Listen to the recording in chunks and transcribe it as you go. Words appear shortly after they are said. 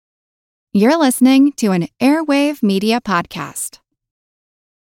You're listening to an Airwave Media Podcast.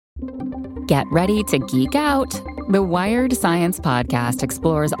 Get ready to geek out. The Wired Science Podcast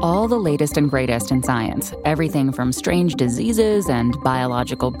explores all the latest and greatest in science. Everything from strange diseases and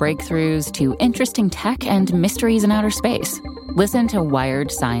biological breakthroughs to interesting tech and mysteries in outer space. Listen to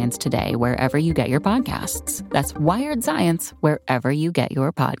Wired Science today wherever you get your podcasts. That's Wired Science wherever you get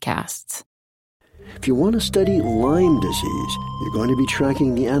your podcasts. If you want to study Lyme disease, you're going to be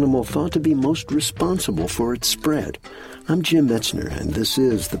tracking the animal thought to be most responsible for its spread. I'm Jim Metzner, and this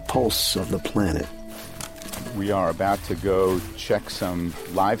is The Pulse of the Planet. We are about to go check some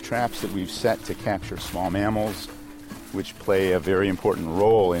live traps that we've set to capture small mammals, which play a very important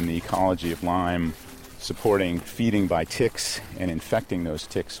role in the ecology of Lyme, supporting feeding by ticks and infecting those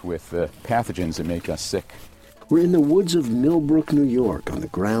ticks with the pathogens that make us sick. We're in the woods of Millbrook, New York, on the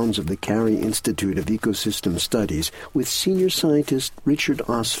grounds of the Carey Institute of Ecosystem Studies with senior scientist Richard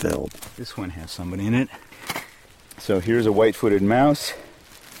Ostfeld. This one has somebody in it. So here's a white-footed mouse.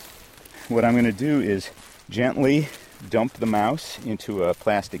 What I'm going to do is gently dump the mouse into a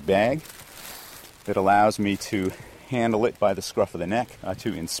plastic bag that allows me to handle it by the scruff of the neck,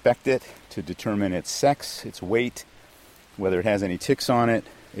 to inspect it, to determine its sex, its weight, whether it has any ticks on it,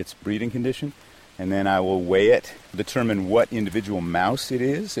 its breeding condition. And then I will weigh it, determine what individual mouse it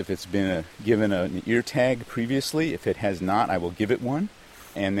is. If it's been given an ear tag previously, if it has not, I will give it one,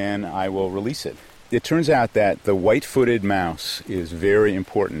 and then I will release it. It turns out that the white-footed mouse is very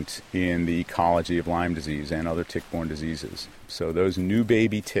important in the ecology of Lyme disease and other tick-borne diseases. So those new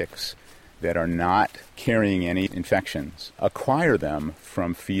baby ticks that are not carrying any infections acquire them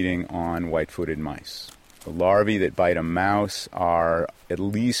from feeding on white-footed mice. The larvae that bite a mouse are at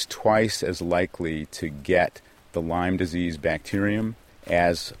least twice as likely to get the Lyme disease bacterium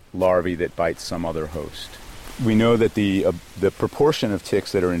as larvae that bite some other host. We know that the proportion of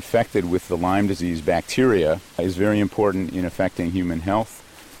ticks that are infected with the Lyme disease bacteria is very important in affecting human health.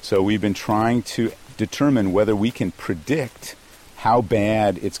 So we've been trying to determine whether we can predict how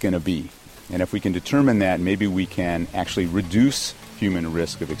bad it's going to be. And if we can determine that, maybe we can actually reduce human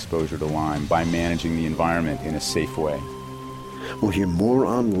risk of exposure to Lyme by managing the environment in a safe way. We'll hear more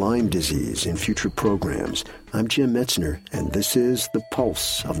on Lyme disease in future programs. I'm Jim Metzner, and this is The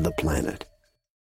Pulse of the Planet.